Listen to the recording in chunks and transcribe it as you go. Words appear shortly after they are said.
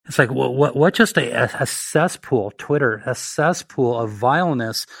It's like, what just a cesspool, Twitter, a cesspool of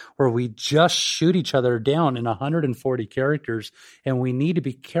vileness where we just shoot each other down in 140 characters, and we need to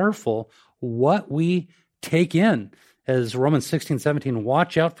be careful what we take in. As Romans 16:17,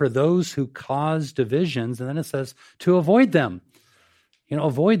 watch out for those who cause divisions, and then it says to avoid them.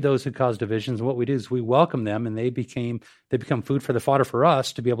 Avoid those who cause divisions. And what we do is we welcome them, and they become food for the fodder for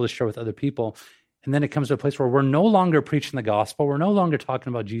us to be able to share with other people. And then it comes to a place where we're no longer preaching the gospel. We're no longer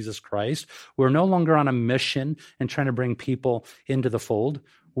talking about Jesus Christ. We're no longer on a mission and trying to bring people into the fold.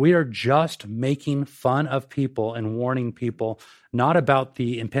 We are just making fun of people and warning people, not about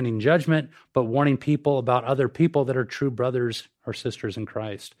the impending judgment, but warning people about other people that are true brothers or sisters in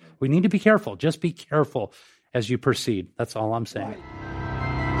Christ. We need to be careful. Just be careful as you proceed. That's all I'm saying.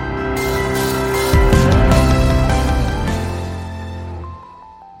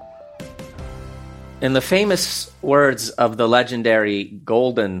 In the famous words of the legendary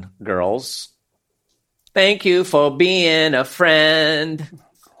Golden Girls, thank you for being a friend.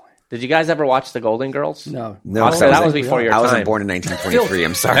 Did you guys ever watch the Golden Girls? No. That was before your time. I wasn't born in 1923.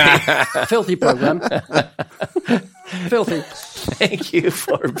 I'm sorry. Filthy program. Filthy. Thank you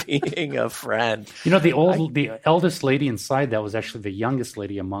for being a friend. The eldest lady inside that was actually the youngest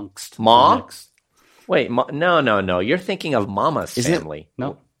lady amongst Ma? the mix. Wait, no. You're thinking of Mama's family.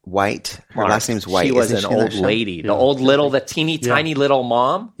 No. White. Her Mark, last name's White. She was Isn't an she in that old show? lady. Yeah. The old the teeny tiny little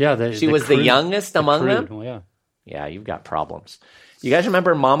mom. Yeah. She was the youngest among them? Well, yeah. Yeah, you've got problems. You guys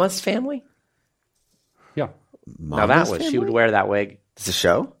remember Mama's Family? Yeah. Mama's she Family? would wear that wig. It's a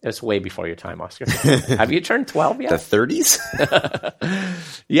show? It's way before your time, Oscar. Have you turned 12 yet? The 30s?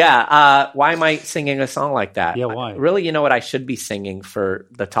 Yeah. Why am I singing a song like that? Yeah, why? Really, you know what I should be singing for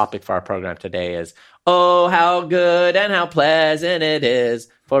the topic for our program today is, oh, how good and how pleasant it is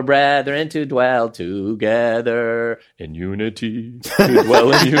for brethren to dwell together in unity, to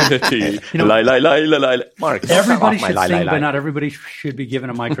dwell in unity. Mark, Everybody should sing, but not everybody should be given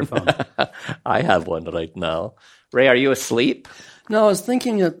a microphone. I have one right now. Ray, are you asleep? No, I was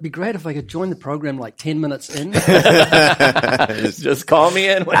thinking it'd be great if I could join the program like 10 minutes in. Just call me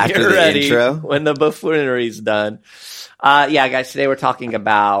in when After you're the ready, intro? when the buffoonery's done. Yeah, guys, today we're talking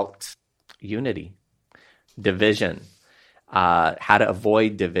about unity, division, how to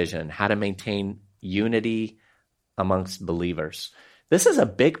avoid division, how to maintain unity amongst believers. This is a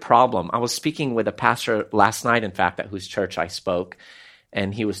big problem. I was speaking with a pastor last night, in fact, at whose church I spoke,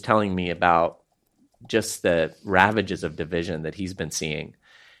 and he was telling me about just the ravages of division that he's been seeing.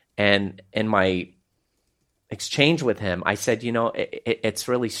 And in my exchange with him, I said, it's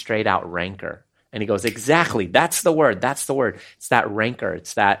really straight out rancor. And he goes, exactly, that's the word. It's that rancor.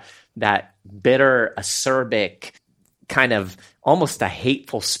 It's that bitter, acerbic, kind of almost a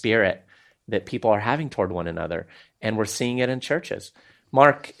hateful spirit that people are having toward one another. And we're seeing it in churches.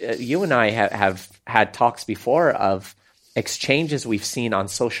 Mark, you and I have had talks before of exchanges we've seen on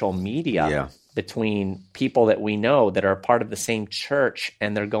social media between people that we know that are part of the same church,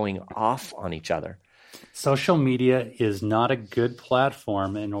 and they're going off on each other. Social media is not a good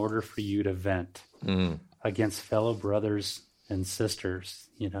platform in order for you to vent against fellow brothers and sisters.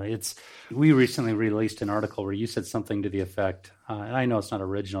 We recently released an article where you said something to the effect, and I know it's not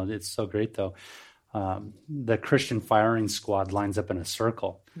original, it's so great though. The Christian firing squad lines up in a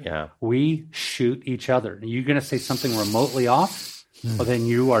circle. Yeah. We shoot each other. Are you going to say something remotely off? Well, then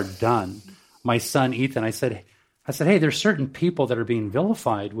you are done. My son, Ethan, I said, hey, there's certain people that are being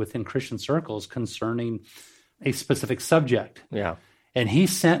vilified within Christian circles concerning a specific subject. Yeah. And he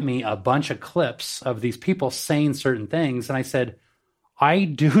sent me a bunch of clips of these people saying certain things. And I said, I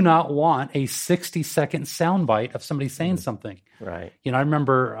do not want a 60-second soundbite of somebody saying something. Right. I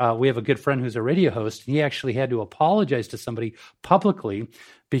remember we have a good friend who's a radio host, and he actually had to apologize to somebody publicly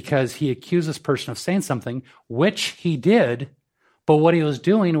because he accused this person of saying something, which he did. But what he was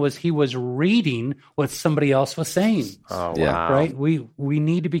doing was he was reading what somebody else was saying. Oh, Yeah. wow. Right? We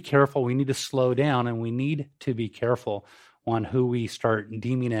need to be careful. We need to slow down, and we need to be careful on who we start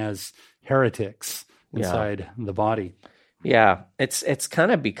deeming as heretics inside the body. Yeah, it's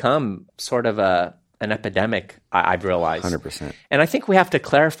kind of become sort of an epidemic, I've realized. 100%. And I think we have to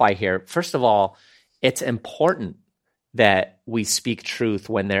clarify here. First of all, it's important that we speak truth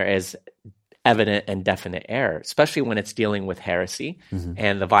when there is evident and definite error, especially when it's dealing with heresy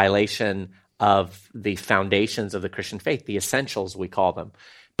and the violation of the foundations of the Christian faith, the essentials we call them.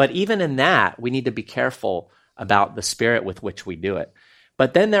 But even in that, we need to be careful about the spirit with which we do it.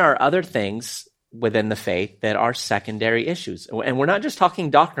 But then there are other things within the faith that are secondary issues. And we're not just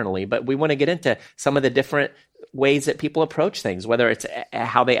talking doctrinally, but we want to get into some of the different ways that people approach things, whether it's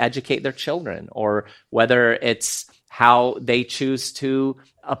how they educate their children or whether it's how they choose to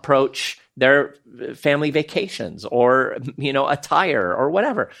approach their family vacations or, attire or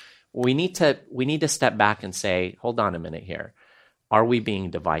whatever. We need to step back and say, hold on a minute here. Are we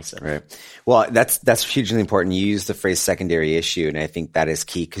being divisive? Right. Well, that's hugely important. You use the phrase secondary issue, and I think that is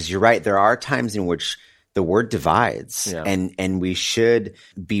key because you're right. There are times in which the word divides, and we should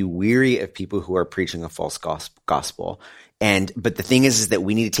be weary of people who are preaching a false gospel. But the thing is that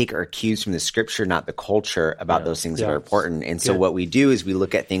we need to take our cues from the scripture, not the culture, about those things that are important. And so what we do is we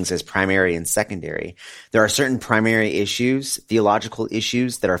look at things as primary and secondary. There are certain primary issues, theological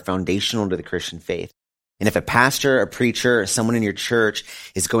issues, that are foundational to the Christian faith. And if a pastor, a preacher, or someone in your church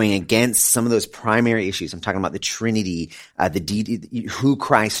is going against some of those primary issues, I'm talking about the Trinity, who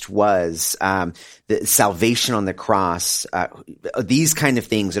Christ was, the salvation on the cross, these kind of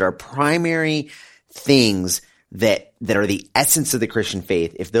things that are primary things that are the essence of the Christian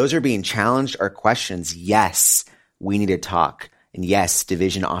faith. If those are being challenged or questions, yes, we need to talk. And yes,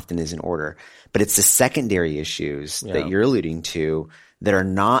 division often is in order. But it's the secondary issues that you're alluding to that are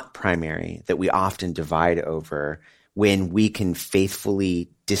not primary, that we often divide over, when we can faithfully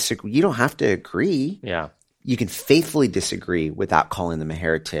disagree. You don't have to agree. Yeah. You can faithfully disagree without calling them a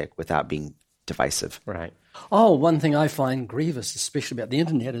heretic, without being divisive. Right. Oh, one thing I find grievous, especially about the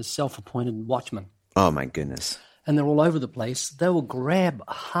internet, is self-appointed watchmen. Oh, my goodness. And they're all over the place. They will grab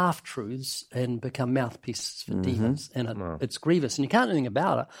half-truths and become mouthpieces for demons. And it's grievous. And you can't do anything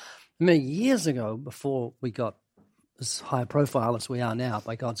about it. I mean, years ago, before we got as high profile as we are now,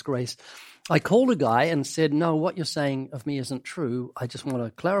 by God's grace, I called a guy and said, no, what you're saying of me isn't true. I just want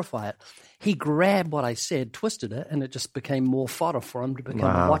to clarify it. He grabbed what I said, twisted it, and it just became more fodder for him to become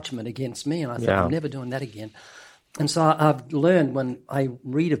a watchman against me. And I thought, I'm never doing that again. And so I've learned, when I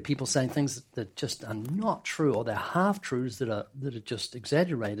read of people saying things that just are not true, or they're half-truths that are just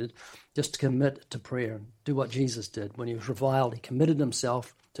exaggerated, just to commit to prayer and do what Jesus did. When he was reviled, he committed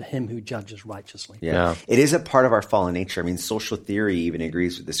himself to him who judges righteously. Yeah. It is a part of our fallen nature. I mean, social theory even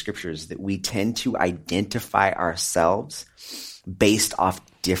agrees with the scriptures that we tend to identify ourselves based off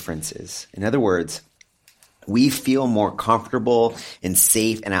differences. In other words, we feel more comfortable and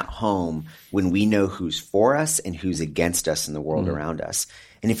safe and at home when we know who's for us and who's against us in the world around us.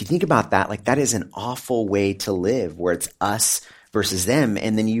 And if you think about that, like, that is an awful way to live, where it's us versus them.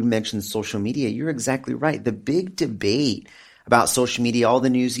 And then you mentioned social media. You're exactly right. The big debate about social media, all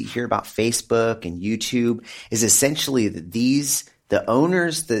the news you hear about Facebook and YouTube, is essentially that the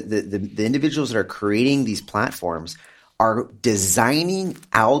owners, the individuals that are creating these platforms are designing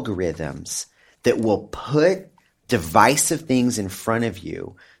algorithms that will put divisive things in front of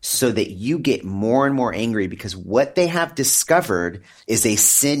you so that you get more and more angry, because what they have discovered is a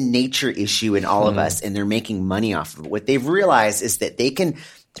sin nature issue in all of us, and they're making money off of it. What they've realized is that they can,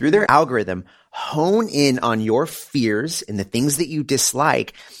 through their algorithm, hone in on your fears and the things that you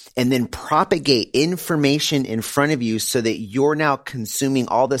dislike, and then propagate information in front of you so that you're now consuming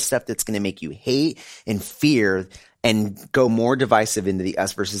all the stuff that's going to make you hate and fear and go more divisive into the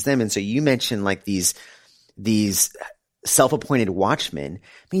us versus them. And so you mentioned like these self-appointed watchmen.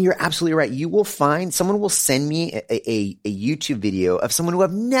 I mean, you're absolutely right. You will find, someone will send me a YouTube video of someone who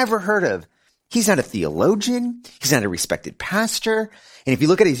I've never heard of. He's not a theologian. He's not a respected pastor. And if you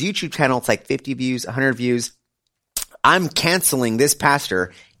look at his YouTube channel, it's like 50 views, 100 views. I'm canceling this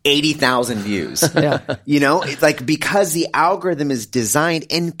pastor, 80,000 views. It's like, because the algorithm is designed,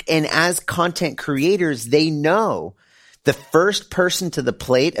 and as content creators, they know the first person to the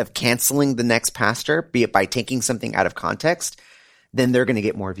plate of canceling the next pastor, be it by taking something out of context, then they're going to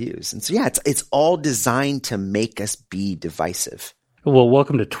get more views. And so, it's all designed to make us be divisive. Well,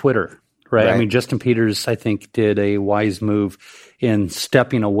 welcome to Twitter. Right. I mean, Justin Peters, I think, did a wise move in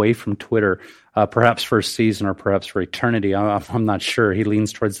stepping away from Twitter, perhaps for a season or perhaps for eternity. I'm not sure. He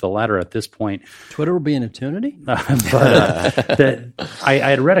leans towards the latter at this point. Twitter will be an eternity? I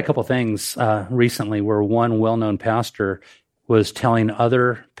had read a couple things recently where one well-known pastor was telling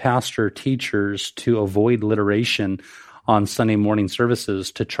other pastor teachers to avoid alliteration on Sunday morning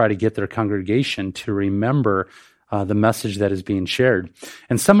services to try to get their congregation to remember the message that is being shared.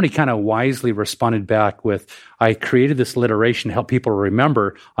 And somebody kind of wisely responded back with, I created this alliteration to help people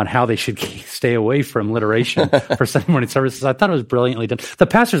remember on how they should stay away from alliteration for Sunday morning services. I thought it was brilliantly done. The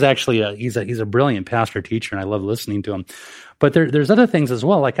pastor's actually, he's a brilliant pastor teacher, and I love listening to him. But there's other things as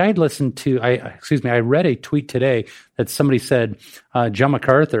well. Like I read a tweet today that somebody said, John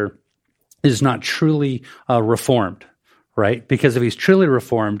MacArthur is not truly reformed. right? Because if he's truly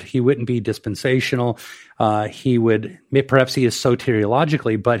reformed, he wouldn't be dispensational. He would, perhaps he is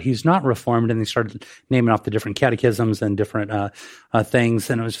soteriologically, but he's not reformed. And he started naming off the different catechisms and different things.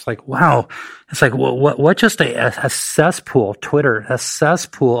 And it was just like, wow. It's like, what just a cesspool, Twitter, a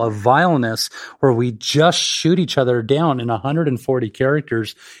cesspool of vileness where we just shoot each other down in 140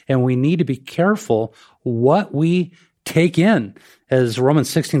 characters. And we need to be careful what we take in. As Romans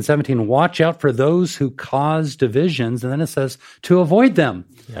 16:17, watch out for those who cause divisions. And then it says to avoid them.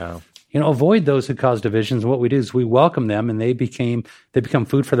 Yeah. Avoid those who cause divisions. And what we do is we welcome them, and they become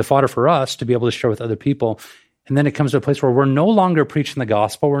food for the fodder for us to be able to share with other people. And then it comes to a place where we're no longer preaching the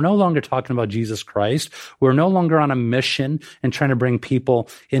gospel. We're no longer talking about Jesus Christ. We're no longer on a mission and trying to bring people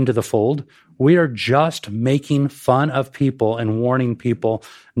into the fold. We are just making fun of people and warning people,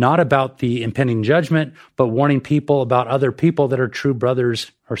 not about the impending judgment, but warning people about other people that are true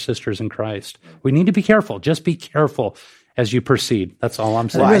brothers or sisters in Christ. We need to be careful. Just be careful as you proceed. That's all I'm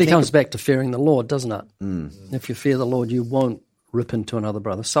saying. It really comes back to fearing the Lord, doesn't it? If you fear the Lord, you won't rip into another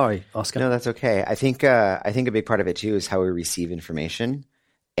brother. Sorry, Oscar. No, that's okay. I think a big part of it too is how we receive information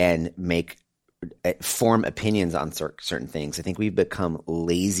and form opinions on certain things. I think we've become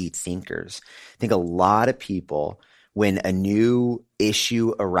lazy thinkers. I think a lot of people, when a new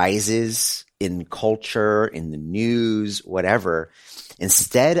issue arises in culture, in the news, whatever,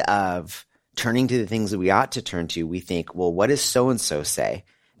 instead of turning to the things that we ought to turn to, we think, well, what does so-and-so say?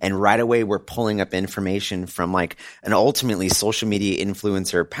 And right away, we're pulling up information from like an ultimately social media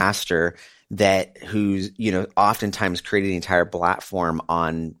influencer pastor who's, oftentimes created the entire platform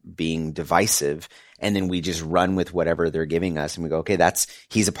on being divisive. And then we just run with whatever they're giving us. And we go, okay,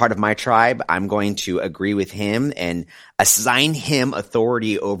 he's a part of my tribe. I'm going to agree with him and assign him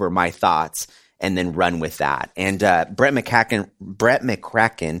authority over my thoughts and then run with that. And Brett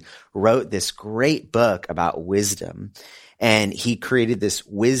McCracken wrote this great book about wisdom. And he created this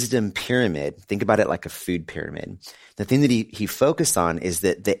wisdom pyramid. Think about it like a food pyramid. The thing that he focused on is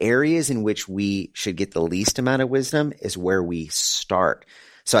that the areas in which we should get the least amount of wisdom is where we start.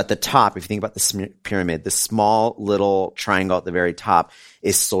 So at the top, if you think about the pyramid, the small little triangle at the very top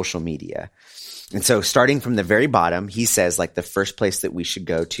is social media. And so starting from the very bottom, he says like the first place that we should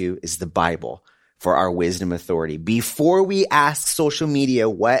go to is the Bible for our wisdom authority. Before we ask social media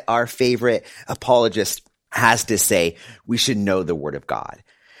what our favorite apologist has to say, we should know the Word of God.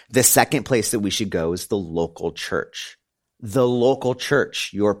 The second place that we should go is the local church. The local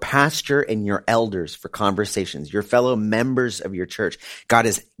church, your pastor and your elders for conversations, your fellow members of your church. God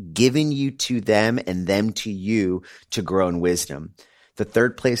has given you to them and them to you to grow in wisdom. The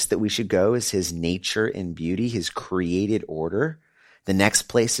third place that we should go is his nature and beauty, his created order. The next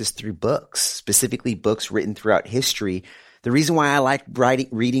place is through books, specifically books written throughout history. The reason why I like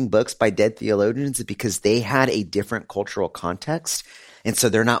reading books by dead theologians is because they had a different cultural context. And so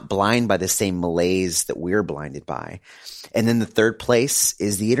they're not blind by the same malaise that we're blinded by. And then the third place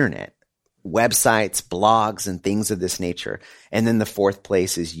is the internet, websites, blogs, and things of this nature. And then the fourth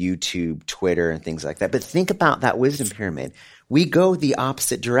place is YouTube, Twitter, and things like that. But think about that wisdom pyramid. We go the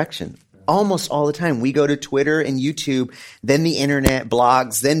opposite direction. Almost all the time. We go to Twitter and YouTube, then the internet,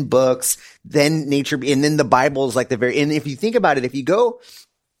 blogs, then books, then nature, and then the Bible is like and if you think about it, if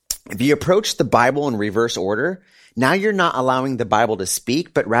you approach the Bible in reverse order, now you're not allowing the Bible to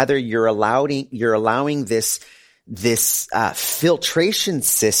speak, but rather you're allowing this filtration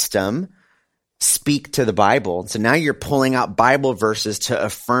system speak to the Bible. So now you're pulling out Bible verses to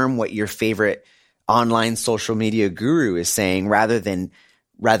affirm what your favorite online social media guru is saying rather than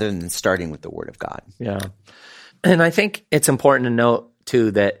starting with the Word of God. Yeah. And I think it's important to note,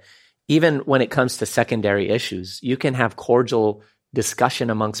 too, that even when it comes to secondary issues, you can have cordial discussion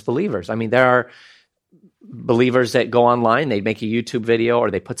amongst believers. I mean, there are believers that go online, they make a YouTube video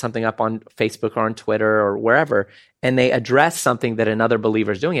or they put something up on Facebook or on Twitter or wherever, and they address something that another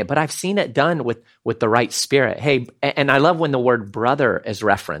believer is doing it. But I've seen it done with the right spirit. Hey, and I love when the word brother is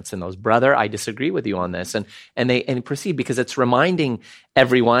referenced in those. Brother, I disagree with you on this. And they proceed because it's reminding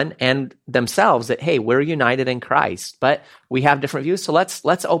everyone and themselves that, hey, we're united in Christ, but we have different views. So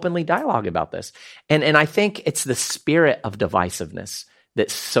let's openly dialogue about this. And I think it's the spirit of divisiveness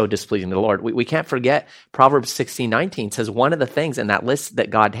that's so displeasing to the Lord. We can't forget Proverbs 16:19 says one of the things in that list that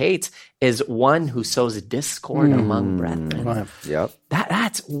God hates is one who sows discord among brethren. Right. Yep.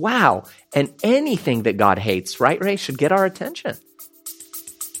 That's wow. And anything that God hates, right, Ray, should get our attention.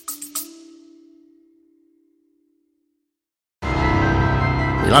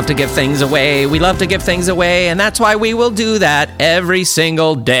 We love to give things away. We love to give things away. And that's why we will do that every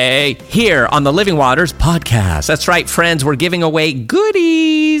single day here on the Living Waters podcast. That's right, friends. We're giving away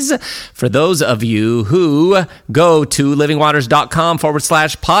goodies for those of you who go to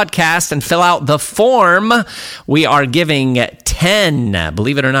livingwaters.com/podcast and fill out the form. We are giving 10,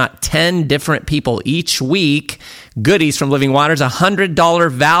 believe it or not, 10 different people each week goodies from Living Waters, $100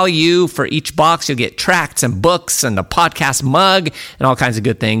 value for each box. You'll get tracts and books and a podcast mug and all kinds of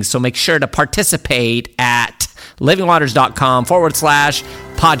good things. So make sure to participate at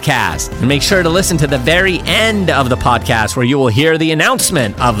livingwaters.com/podcast. And make sure to listen to the very end of the podcast where you will hear the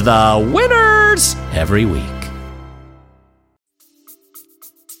announcement of the winners every week.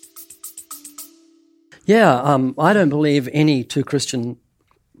 Yeah, I don't believe any two Christian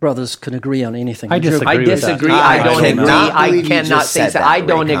brothers can agree on anything. I disagree. I disagree. I don't agree. I cannot say that. I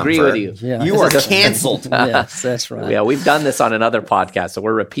don't agree with you. Yeah. You are canceled. Yes, that's right. Yeah, we've done this on another podcast, so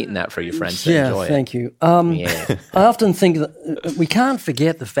we're repeating that for you, friends. To enjoy Thank you. Yeah. I often think that we can't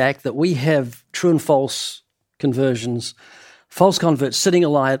forget the fact that we have true and false conversions, false converts sitting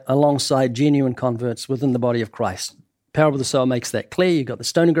alongside genuine converts within the body of Christ. Parable of the sower makes that clear. You've got the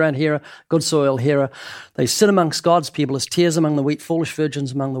stony ground hearer, good soil hearer. They sit amongst God's people as tares among the wheat, foolish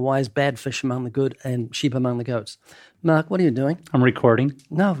virgins among the wise, bad fish among the good, and sheep among the goats. Mark, what are you doing? I'm recording.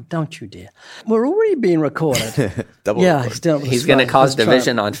 No, don't you dare. We're already being recorded. Double yeah, record. He's going to cause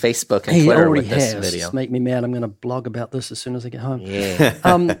division on Facebook and He Twitter already with this has. video. Make me mad. I'm going to blog about this as soon as I get home. Yeah.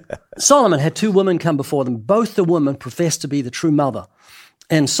 Solomon had two women come before them. Both the women professed to be the true mother.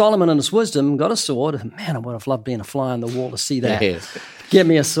 And Solomon, in his wisdom, got a sword. Man, I would have loved being a fly on the wall to see that. Yes. Get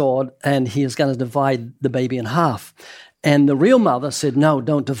me a sword, and he is going to divide the baby in half. And the real mother said, no,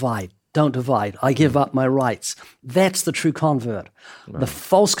 don't divide. Don't divide. I give up my rights. That's the true convert. Right. The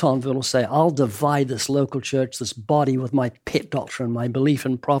false convert will say, I'll divide this local church, this body with my pet doctrine, my belief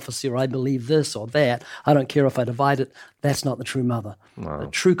in prophecy, or I believe this or that. I don't care if I divide it. That's not the true mother. Wow. The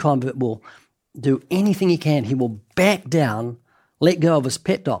true convert will do anything he can. He will back down, let go of his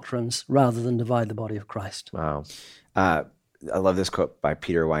pet doctrines rather than divide the body of Christ. Wow. I love this quote by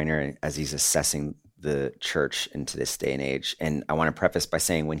Peter Weiner as he's assessing the church into this day and age. And I want to preface by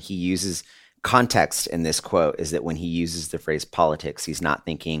saying when he uses context in this quote is that when he uses the phrase politics, he's not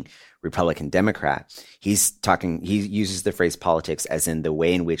thinking Republican, Democrat. He uses the phrase politics as in the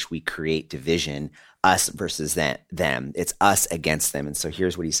way in which we create division, us versus them. It's us against them. And so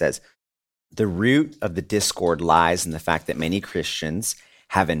here's what he says. The root of the discord lies in the fact that many Christians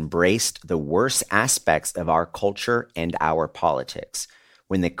have embraced the worst aspects of our culture and our politics.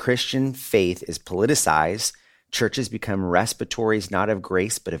 When the Christian faith is politicized, churches become respiratories not of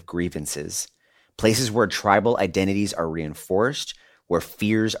grace but of grievances, places where tribal identities are reinforced, where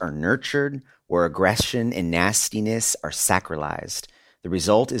fears are nurtured, where aggression and nastiness are sacralized. The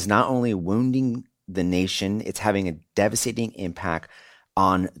result is not only wounding the nation, it's having a devastating impact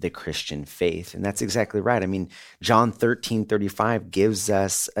on the Christian faith. And that's exactly right. I mean, John 13:35 gives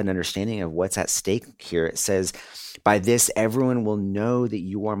us an understanding of what's at stake here. It says, by this, everyone will know that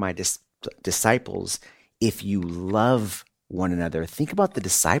you are my disciples if you love one another. Think about the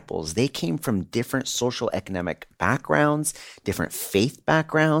disciples. They came from different social economic backgrounds, different faith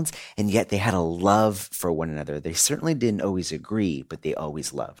backgrounds, and yet they had a love for one another. They certainly didn't always agree, but they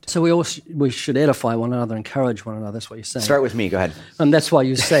always loved. So we should edify one another, encourage one another. That's what you're saying. Start with me. Go ahead. And that's why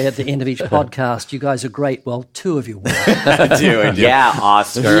you say at the end of each podcast, you guys are great. Well, two of you were. I do. Yeah,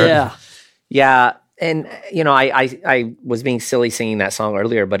 Oscar. Yeah. Yeah. And, you know, I was being silly singing that song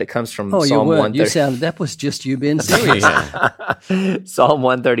earlier, but it comes from Psalm 133. You sounded, that was just you being serious. Psalm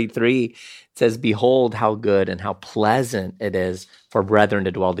 133 says, behold how good and how pleasant it is for brethren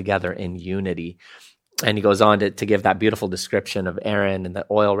to dwell together in unity. And he goes on to give that beautiful description of Aaron and the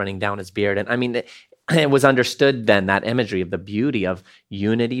oil running down his beard. And I mean, it was understood then, that imagery of the beauty of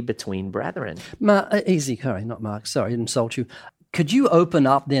unity between brethren. Easy, Curry, not Mark. Sorry, I didn't insult you. Could you open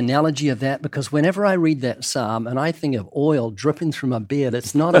up the analogy of that? Because whenever I read that psalm and I think of oil dripping through my beard,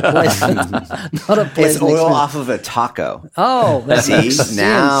 it's not a pleasant, It's oil off of a taco. Oh, that See? makes sense.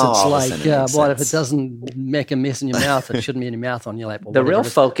 Now It's all of a like, sudden it makes what if it sense. doesn't make a mess in your mouth? It shouldn't be in your mouth on your lap. Or The whatever real it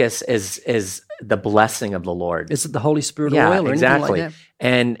is. focus is the blessing of the Lord. Is it the Holy Spirit Yeah, oil or exactly.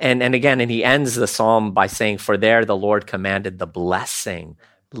 anything like that? And again, and he ends the psalm by saying, for there the Lord commanded the blessing,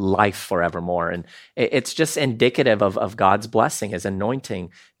 life forevermore. And it's just indicative of God's blessing, his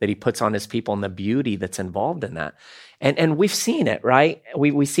anointing that he puts on his people and the beauty that's involved in that. And we've seen it, right?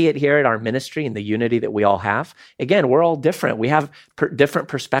 We see it here at our ministry and the unity that we all have. Again, we're all different. We have different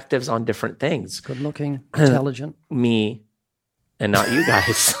perspectives on different things. Good looking, intelligent. Me and not you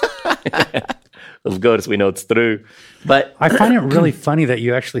guys. of good, as we know it's true. But I find it really funny that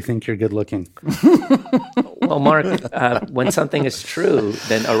you actually think you're good looking. well, Mark, when something is true,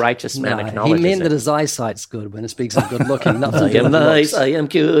 then a righteous man acknowledges he meant it. that his eyesight's good when it speaks of good looking. Not I am nice, I am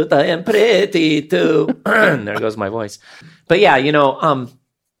cute, I am pretty too. There goes my voice. But yeah,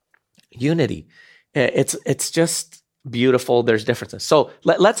 unity. It's just beautiful. There's differences. So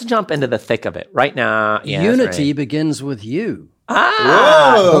let's jump into the thick of it right now. Yeah, Unity begins with you.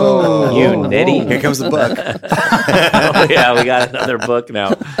 Unity. Here comes the book. Oh, yeah, we got another book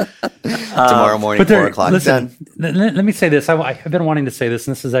now. Tomorrow morning, 4 o'clock. Listen, Done. let me say this. I've been wanting to say this,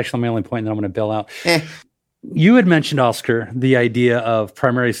 and this is actually my only point that I'm going to bail out. You had mentioned, Oscar, the idea of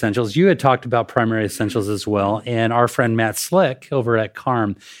primary essentials. You had talked about primary essentials as well. And our friend Matt Slick over at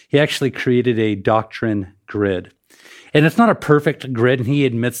CARM, he actually created a doctrine grid. And it's not a perfect grid, and he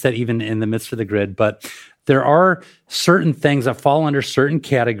admits that even in the midst of the grid, but there are certain things that fall under certain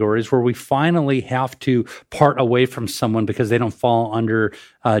categories where we finally have to part away from someone because they don't fall under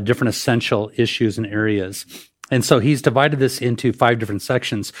different essential issues and areas. And so he's divided this into 5 different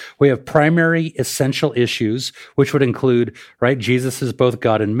sections. We have primary essential issues, which would include, right, Jesus is both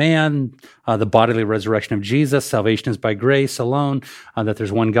God and man, the bodily resurrection of Jesus, salvation is by grace alone, that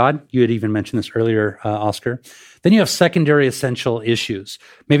there's one God. You had even mentioned this earlier, Oscar. Then you have secondary essential issues.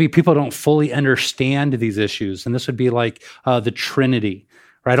 Maybe people don't fully understand these issues, and this would be like the Trinity.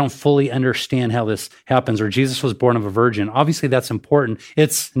 Or I don't fully understand how this happens, or Jesus was born of a virgin. Obviously, that's important.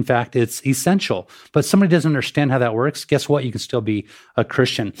 It's essential. But somebody doesn't understand how that works, guess what? You can still be a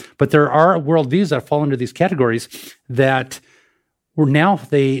Christian. But there are worldviews that fall under these categories that now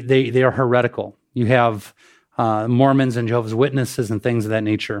they are heretical. You have Mormons and Jehovah's Witnesses and things of that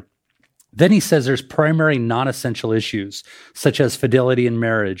nature. Then he says there's primary non-essential issues, such as fidelity in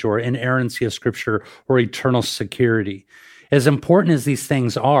marriage or inerrancy of Scripture or eternal security. As important as these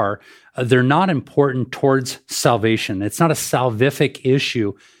things are, they're not important towards salvation. It's not a salvific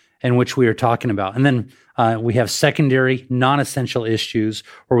issue in which we are talking about. And then we have secondary non-essential issues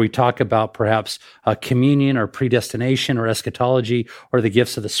where we talk about perhaps communion or predestination or eschatology or the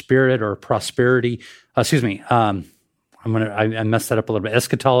gifts of the Spirit or prosperity. I messed that up a little bit.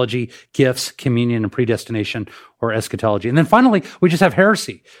 Eschatology, gifts, communion, and predestination, or eschatology. And then finally, we just have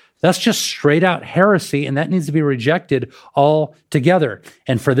heresy. That's just straight out heresy, and that needs to be rejected altogether.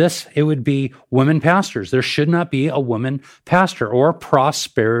 And for this, it would be women pastors. There should not be a woman pastor or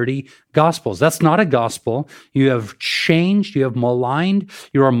prosperity gospels. That's not a gospel. You have changed, you have maligned,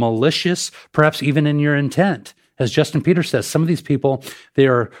 you are malicious, perhaps even in your intent. As Justin Peter says, some of these people, they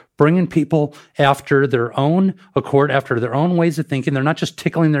are bringing people after their own accord, after their own ways of thinking. They're not just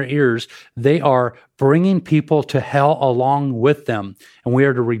tickling their ears. They are bringing people to hell along with them. And we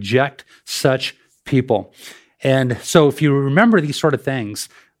are to reject such people. And so if you remember these sort of things,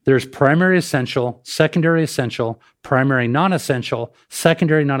 there's primary essential, secondary essential, primary non-essential,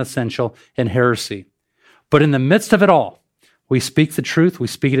 secondary non-essential, and heresy. But in the midst of it all, we speak the truth. We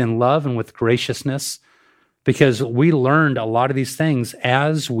speak it in love and with graciousness, because we learned a lot of these things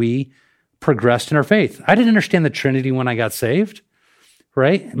as we progressed in our faith. I didn't understand the Trinity when I got saved,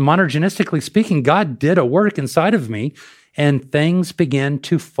 right? Monergistically speaking, God did a work inside of me, and things began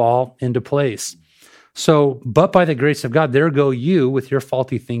to fall into place. So, but by the grace of God, there go you with your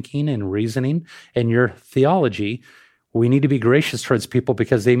faulty thinking and reasoning and your theology. We need to be gracious towards people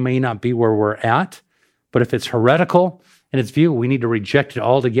because they may not be where we're at, but if it's heretical in its view, we need to reject it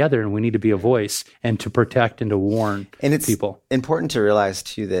altogether, and we need to be a voice and to protect and to warn people. And it's important to realize,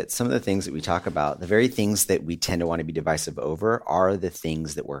 too, that some of the things that we talk about, the very things that we tend to want to be divisive over, are the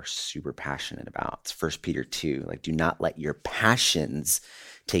things that we're super passionate about. It's 1 Peter 2, like, do not let your passions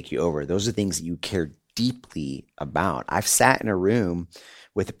take you over. Those are things that you care deeply about. I've sat in a room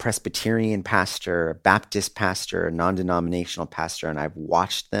with a Presbyterian pastor, a Baptist pastor, a non-denominational pastor, and I've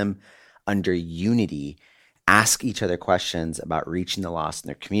watched them under unity ask each other questions about reaching the lost in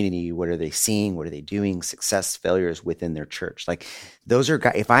their community. What are they seeing? What are they doing? Success, failures within their church. Like, those are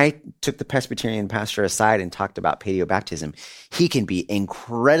guys. If I took the Presbyterian pastor aside and talked about paediobaptism, he can be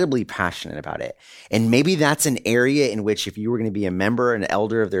incredibly passionate about it. And maybe that's an area in which, if you were going to be a member, an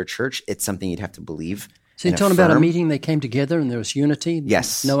elder of their church, it's something you'd have to believe. So you're talking about a meeting, they came together and there was unity?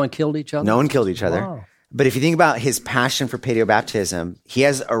 Yes. No one killed each other? No one killed each other. Wow. But if you think about his passion for paediobaptism, he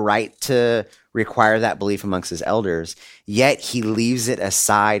has a right to require that belief amongst his elders, yet he leaves it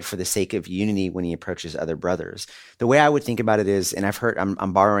aside for the sake of unity when he approaches other brothers. The way I would think about it is, and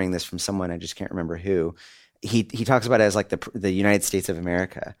I'm borrowing this from someone, I just can't remember who, he talks about it as like the United States of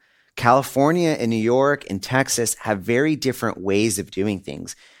America. California and New York and Texas have very different ways of doing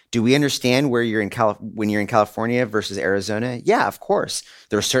things. Do we understand where you're in when you're in California versus Arizona? Yeah, of course.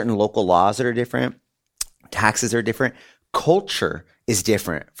 There are certain local laws that are different. Taxes are different. Culture is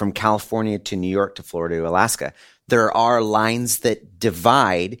different from California to New York to Florida to Alaska. There are lines that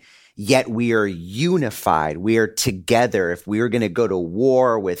divide, yet we are unified. We are together. If we were going to go to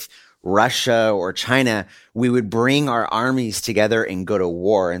war with Russia or China, we would bring our armies together and go to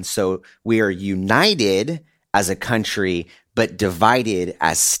war. And so we are united as a country, but divided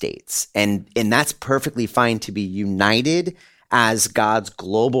as states. And that's perfectly fine to be united as God's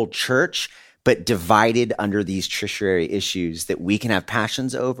global church, but divided under these tertiary issues that we can have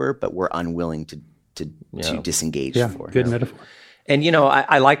passions over, but we're unwilling to disengage for. Good metaphor. And,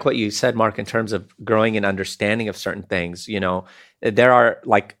 I like what you said, Mark, in terms of growing an understanding of certain things. There are,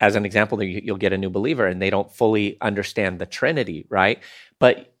 like, as an example, you'll get a new believer and they don't fully understand the Trinity, right?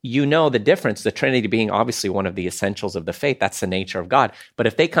 But the difference, the Trinity being obviously one of the essentials of the faith, that's the nature of God. But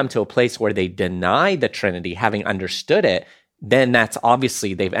if they come to a place where they deny the Trinity, having understood it, then that's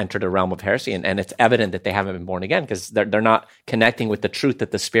obviously they've entered a realm of heresy, and it's evident that they haven't been born again because they're not connecting with the truth that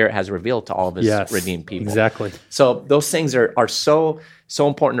the Spirit has revealed to all of His redeemed people. Exactly. So those things are so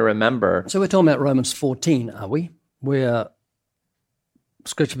important to remember. So we're talking about Romans 14, are we? Where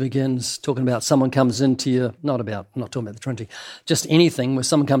Scripture begins talking about someone comes into you, I'm not talking about the Trinity, just anything where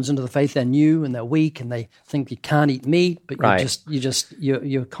someone comes into the faith, they're new and they're weak and they think you can't eat meat, but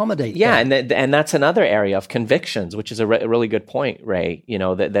you accommodate. Yeah, that. and that's another area of convictions, which is a really good point, Ray,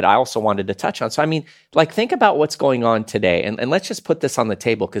 that I also wanted to touch on. So, think about what's going on today, and let's just put this on the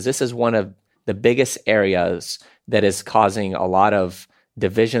table because this is one of the biggest areas that is causing a lot of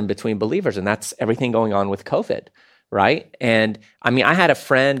division between believers, and that's everything going on with COVID. Right. And I had a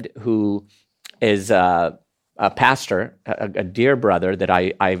friend who is a pastor, a dear brother that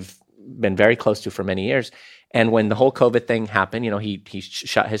I've been very close to for many years. And when the whole COVID thing happened, he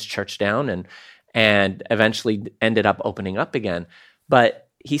shut his church down and eventually ended up opening up again. But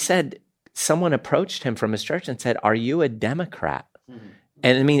he said someone approached him from his church and said, "Are you a Democrat?" Mm-hmm.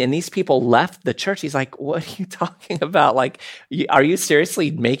 And these people left the church. He's like, "What are you talking about? Like, are you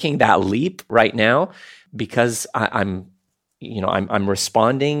seriously making that leap right now?" Because I'm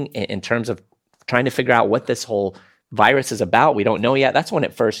responding in terms of trying to figure out what this whole virus is about. We don't know yet. That's when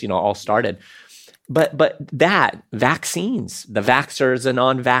it first, all started. But that vaccines, the vaxxers and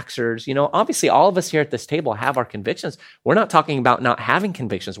non-vaxxers, obviously all of us here at this table have our convictions. We're not talking about not having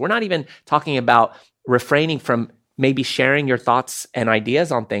convictions. We're not even talking about refraining from maybe sharing your thoughts and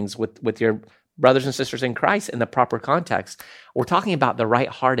ideas on things with your brothers and sisters in Christ in the proper context. We're talking about the right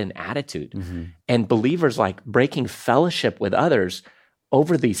heart and attitude. Mm-hmm. And believers like breaking fellowship with others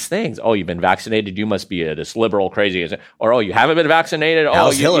over these things. Oh, you've been vaccinated, you must be this liberal crazy. Or, oh, you haven't been vaccinated?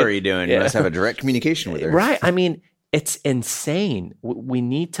 How's Hillary doing? You must have a direct communication with her. Right. It's insane. We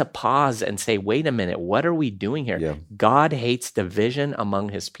need to pause and say, wait a minute, what are we doing here? Yeah. God hates division among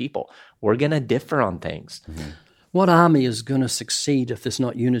His people. We're going to differ on things. Mm-hmm. What army is going to succeed if there's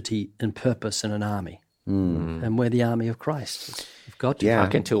not unity and purpose in an army? Mm. And we're the army of Christ. We've got to. How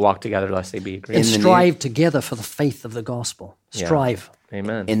can two walk together unless they be agreed? And strive together for the faith of the gospel. Strive. Yeah.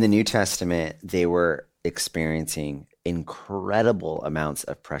 Amen. In the New Testament, they were experiencing incredible amounts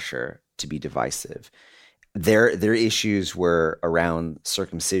of pressure to be divisive. Their issues were around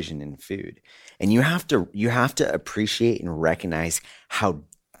circumcision and food. And you have to appreciate and recognize how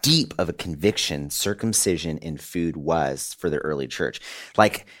deep of a conviction circumcision and food was for the early church.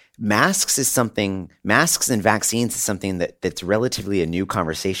 Like masks and vaccines is something that's relatively a new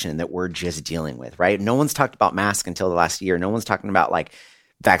conversation and that we're just dealing with, right? No one's talked about masks until the last year. No one's talking about like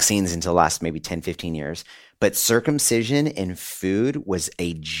vaccines until the last maybe 10, 15 years. But circumcision and food was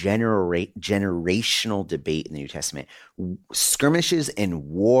a generational debate in the New Testament. Skirmishes and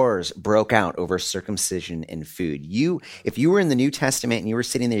wars broke out over circumcision and food. If you were in the New Testament and you were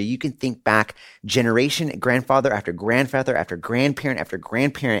sitting there, you can think back generation, grandfather after grandfather after grandparent after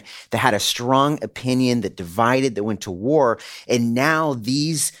grandparent that had a strong opinion, that divided, that went to war. And now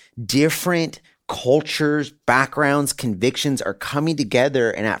these different cultures, backgrounds, convictions are coming together,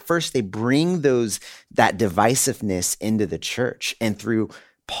 and at first they bring that divisiveness into the church. And through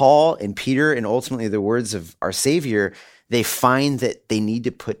Paul and Peter and ultimately the words of our Savior, they find that they need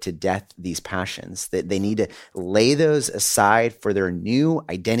to put to death these passions, that they need to lay those aside for their new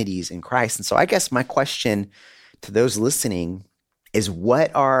identities in Christ. And so I guess my question to those listening is,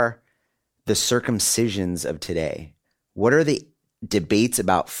 what are the circumcisions of today? What are the debates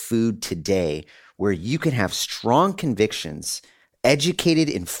about food today where you can have strong convictions, educated,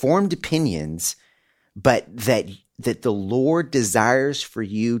 informed opinions, but that the Lord desires for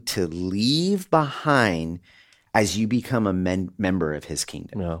you to leave behind as you become a member of his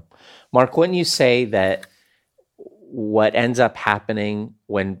kingdom. Yeah. Mark, wouldn't you say that what ends up happening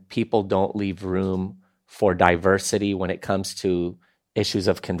when people don't leave room for diversity when it comes to issues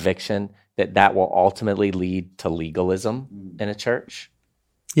of conviction, that will ultimately lead to legalism in a church?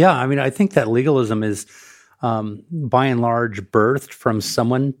 Yeah, I mean, I think that legalism is, by and large, birthed from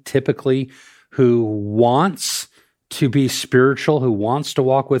someone typically who wants to be spiritual, who wants to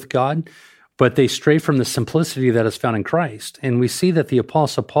walk with God, but they stray from the simplicity that is found in Christ. And we see that the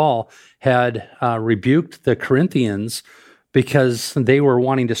Apostle Paul had rebuked the Corinthians because they were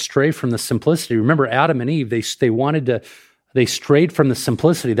wanting to stray from the simplicity. Remember, Adam and Eve, they strayed from the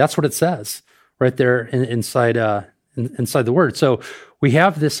simplicity. That's what it says right there inside the word. So we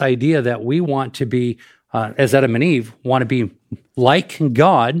have this idea that we want to be, as Adam and Eve, want to be like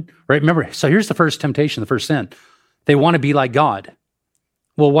God, right? Remember, so here's the first temptation, the first sin. They want to be like God.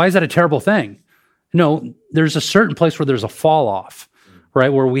 Well, why is that a terrible thing? No, there's a certain place where there's a fall off, right?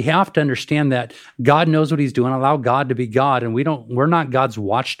 Where we have to understand that God knows what he's doing, allow God to be God, and we're not God's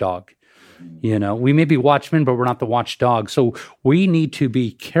watchdog. You know, we may be watchmen, but we're not the watchdog. So we need to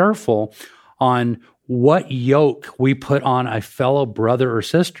be careful on what yoke we put on a fellow brother or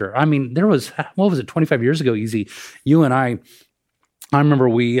sister. I mean, there was, 25 years ago, Easy, you and I remember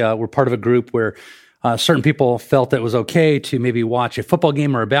we were part of a group where certain people felt that it was okay to maybe watch a football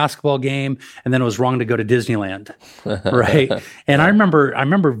game or a basketball game, and then it was wrong to go to Disneyland, right? And I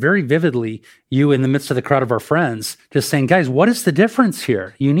remember very vividly you in the midst of the crowd of our friends just saying, guys, what is the difference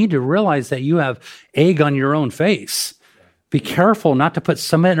here? You need to realize that you have egg on your own face. Be careful not to put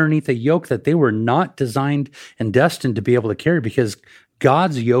someone underneath a yoke that they were not designed and destined to be able to carry, because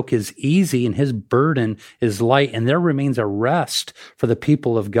God's yoke is easy and his burden is light, and there remains a rest for the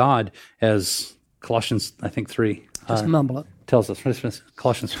people of God, as Colossians, I think, 3. Just mumble it. Tells us.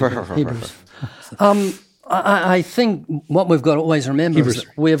 Colossians 3. Hebrews. I think what we've got to always remember is that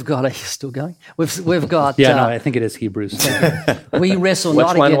we've got still going. We've got. I think it is Hebrews. We wrestle Which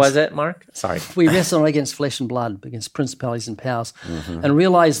not one against. was it, Mark? Sorry. We wrestle not against flesh and blood, against principalities and powers, and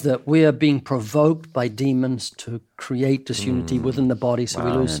realize that we are being provoked by demons to create disunity within the body, so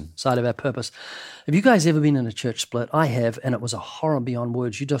we lose sight of our purpose. Have you guys ever been in a church split? I have, and it was a horror beyond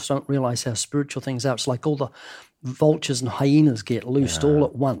words. You just don't realize how spiritual things are. It's like all the vultures and hyenas get loosed all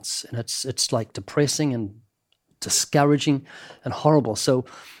at once, and it's like depressing and discouraging and horrible. So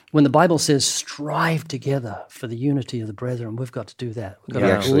when the Bible says strive together for the unity of the brethren, we've got to do that. We've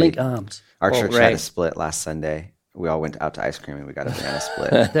got to link arms. Our church had a split last Sunday. We all went out to ice cream and we got a banana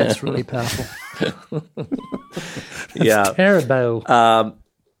split. That's really powerful. That's terrible.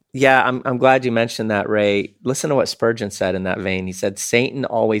 I'm glad you mentioned that, Ray. Listen to what Spurgeon said in that vein. He said, Satan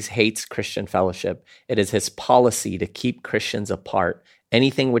always hates Christian fellowship. It is his policy to keep Christians apart.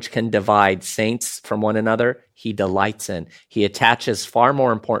 Anything which can divide saints from one another, he delights in. He attaches far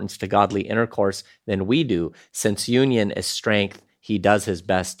more importance to godly intercourse than we do. Since union is strength, he does his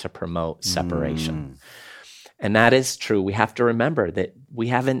best to promote separation. And that is true. We have to remember that we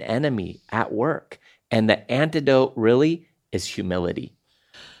have an enemy at work, and the antidote really is humility.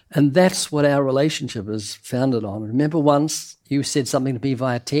 And that's what our relationship is founded on. Remember once you said something to me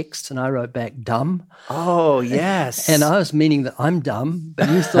via text and I wrote back dumb? Oh, yes. And I was meaning that I'm dumb, but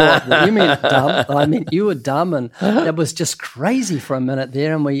you thought that you meant dumb. I meant you were dumb, and that was just crazy for a minute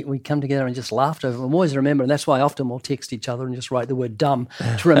there, and we come together and just laughed over it. And always remember, and that's why often we'll text each other and just write the word dumb,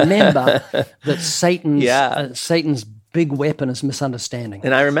 to remember that Satan's big weapon is misunderstanding.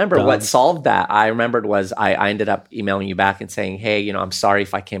 And I remember what solved that. I remembered was I ended up emailing you back and saying, hey, I'm sorry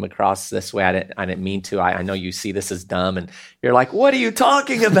if I came across this way. I didn't mean to. I know you see this as dumb. And you're like, what are you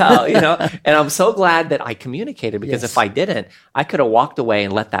talking about? And I'm so glad that I communicated, because if I didn't, I could have walked away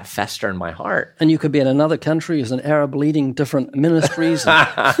and let that fester in my heart. And you could be in another country as an Arab leading different ministries.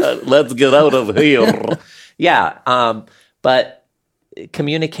 Let's get out of here. But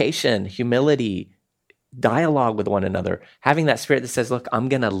communication, humility, dialogue with one another, having that spirit that says, look, I'm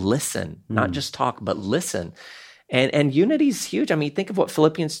going to listen, not just talk, but listen. And unity is huge. I mean, think of what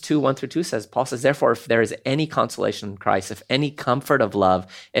Philippians 2:1-2 says. Paul says, therefore, if there is any consolation in Christ, if any comfort of love,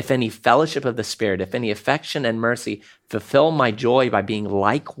 if any fellowship of the Spirit, if any affection and mercy, fulfill my joy by being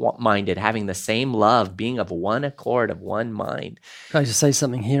like-minded, having the same love, being of one accord, of one mind. Can I just say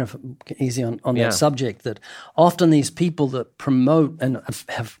something here, easy on that subject, that often these people that promote and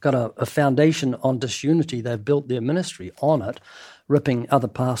have got a foundation on disunity, they've built their ministry on it, ripping other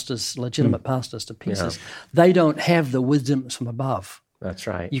pastors, legitimate pastors, to pieces. They don't have the wisdom from above. That's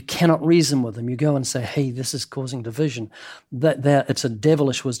right. You cannot reason with them. You go and say, hey, this is causing division. That it's a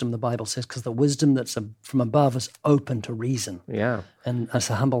devilish wisdom, the Bible says, because the wisdom that's from above is open to reason. Yeah. And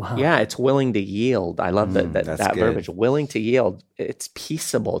it's a humble heart. Yeah, it's willing to yield. I love that good. verbiage. Willing to yield. It's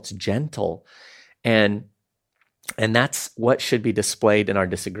peaceable. It's gentle. And that's what should be displayed in our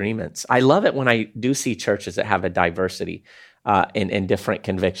disagreements. I love it when I do see churches that have a diversity in different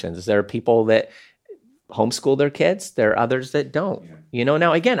convictions. There are people that homeschool their kids. There are others that don't.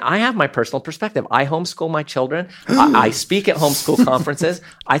 Now again, I have my personal perspective. I homeschool my children. I speak at homeschool conferences.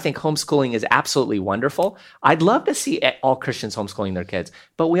 I think homeschooling is absolutely wonderful. I'd love to see all Christians homeschooling their kids,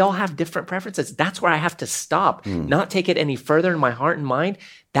 but we all have different preferences. That's where I have to stop, not take it any further in my heart and mind.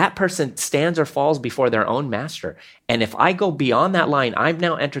 That person stands or falls before their own master. And if I go beyond that line, I've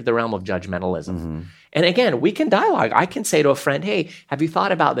now entered the realm of judgmentalism. And again, we can dialogue. I can say to a friend, hey, have you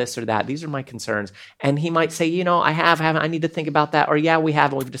thought about this or that? These are my concerns. And he might say, I haven't. I need to think about that. Or yeah, we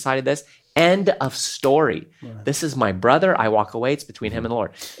have, and we've decided this. End of story. Right. This is my brother. I walk away. It's between him and the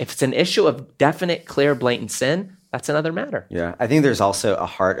Lord. If it's an issue of definite, clear, blatant sin, that's another matter. Yeah. I think there's also a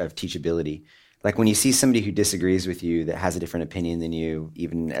heart of teachability. Like when you see somebody who disagrees with you, that has a different opinion than you,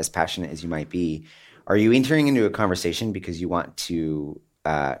 even as passionate as you might be, are you entering into a conversation because you want to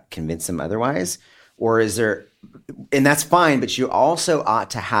convince them otherwise? Or is there, and that's fine, but you also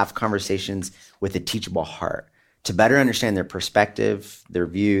ought to have conversations with a teachable heart to better understand their perspective, their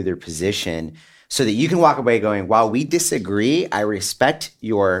view, their position, so that you can walk away going, while we disagree, I respect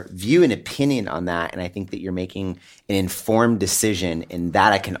your view and opinion on that. And I think that you're making an informed decision, and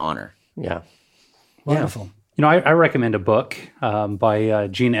that I can honor. Yeah. Wonderful. I recommend a book by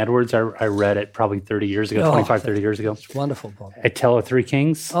Gene Edwards. I read it probably 30 years ago, 30 years ago. It's a wonderful book. A Tale of Three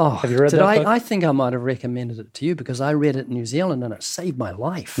Kings. Oh, have you read that book? I think I might have recommended it to you because I read it in New Zealand and it saved my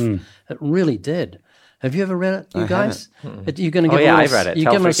life. It really did. Have you ever read it, you guys? You're going to give I've read it. You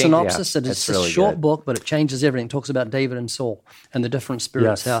Tale give them a of Three Kings, synopsis. yeah. It's really a short good. book, but it changes everything. It talks about David and Saul and the different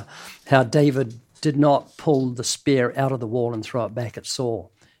spirits, Yes. how David did not pull the spear out of the wall and throw it back at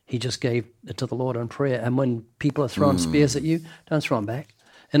Saul. He just gave it to the Lord in prayer. And when people are throwing spears at you, don't throw them back.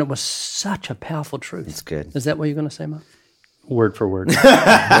 And it was such a powerful truth. It's good. Is that what you're going to say, Mark? Word for word.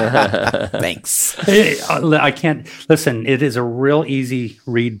 Thanks. I can't listen. It is a real easy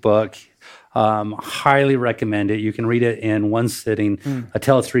read book. Highly recommend it. You can read it in one sitting. A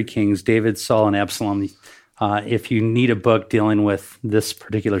Tale of Three Kings, David, Saul, and Absalom. If you need a book dealing with this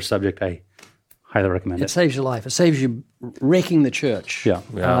particular subject, I highly recommend it. It saves your life. It saves you wrecking the church.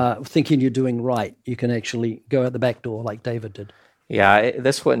 Thinking you're doing right. You can actually go out the back door like David did. Yeah,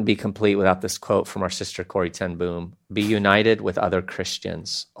 this wouldn't be complete without this quote from our sister Corrie ten Boom. Be united with other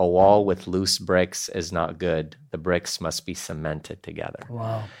Christians. A wall with loose bricks is not good. The bricks must be cemented together.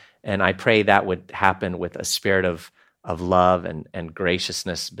 Wow. And I pray that would happen with a spirit of love and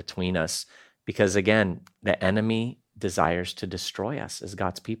graciousness between us. Because again, the enemy desires to destroy us as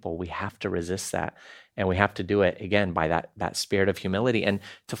God's people. We have to resist that. And we have to do it, again, by that spirit of humility and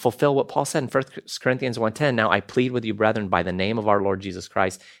to fulfill what Paul said in 1 Corinthians 1:10. Now I plead with you, brethren, by the name of our Lord Jesus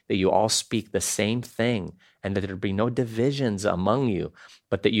Christ, that you all speak the same thing and that there be no divisions among you,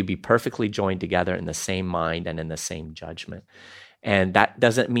 but that you be perfectly joined together in the same mind and in the same judgment. And that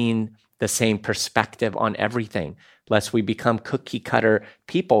doesn't mean the same perspective on everything, lest we become cookie cutter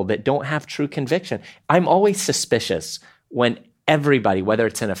people that don't have true conviction. I'm always suspicious when everybody, whether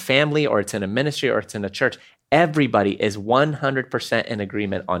it's in a family or it's in a ministry or it's in a church, everybody is 100% in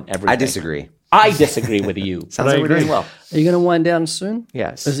agreement on everything. I disagree. I disagree with you. Sounds like we're doing well. Are you going to wind down soon?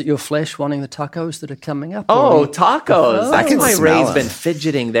 Yes. Is it your flesh wanting the tacos that are coming up? Oh, tacos. I can That's why smell Ray's them. been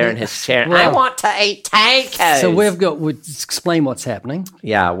fidgeting there in his chair. Well, I want to eat tacos. So we'll explain what's happening.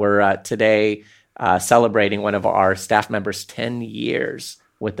 Yeah, we're today celebrating one of our staff members' 10 years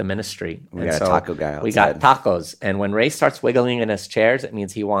with the ministry. We got a taco guy outside. We got tacos. And when Ray starts wiggling in his chairs, it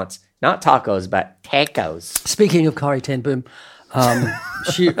means he wants not tacos, but tacos. Speaking of Corrie ten Boom,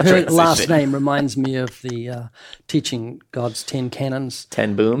 her last name reminds me of the teaching God's 10 Canons.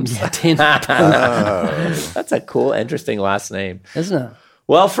 10 Booms? Yeah, 10 That's a cool, interesting last name. Isn't it?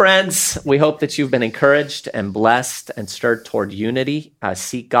 Well, friends, we hope that you've been encouraged and blessed and stirred toward unity.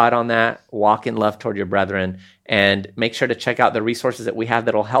 Seek God on that. Walk in love toward your brethren. And make sure to check out the resources that we have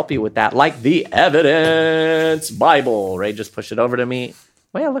that will help you with that, like the Evidence Bible. Ray just pushed it over to me.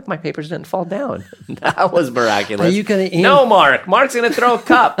 Well, yeah, look, my papers didn't fall down. That was miraculous. Are you going to end? No, Mark. Mark's going to throw a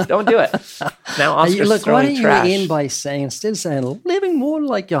cup. Don't do it. Now Oscar's Why throwing don't trash. you end by saying, instead of saying, living more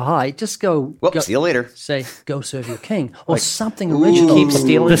like your height, just go, Well, see you later. say, go serve your king, or something original. Keep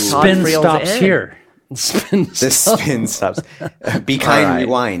stealing The Todd spin Friel's stops end. here. Spin The spin stops. Be kind, All right.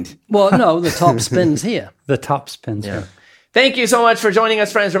 rewind. Well, no, the top spins here. The top spins here. Thank you so much for joining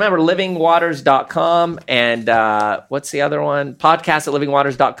us, friends. Remember, livingwaters.com. And what's the other one? Podcast at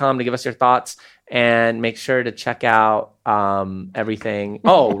livingwaters.com to give us your thoughts. And make sure to check out everything.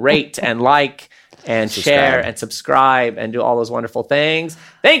 Oh, rate and like and share and subscribe and do all those wonderful things.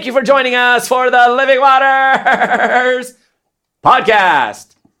 Thank you for joining us for the Living Waters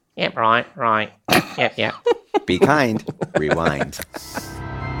podcast. Yep, right. Yep. Be kind. Rewind.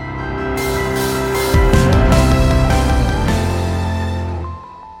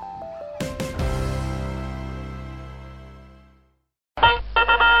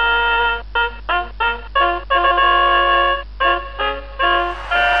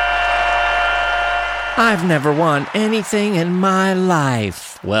 I've never won anything in my life.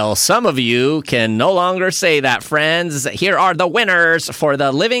 Well, some of you can no longer say that, friends. Here are the winners for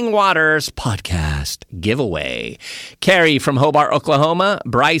the Living Waters podcast giveaway. Carrie from Hobart, Oklahoma,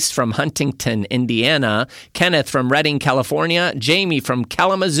 Bryce from Huntington, Indiana, Kenneth from Redding, California, Jamie from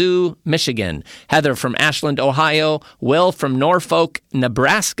Kalamazoo, Michigan, Heather from Ashland, Ohio, Will from Norfolk,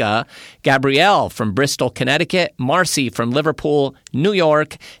 Nebraska, Gabrielle from Bristol, Connecticut, Marcy from Liverpool, New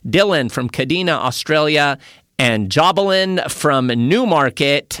York, Dylan from Kadena, Australia, and Jobalyn from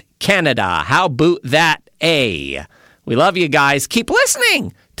Newmarket, Canada. How boot that A? We love you guys. Keep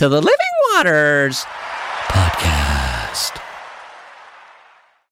listening to the Living Waters podcast.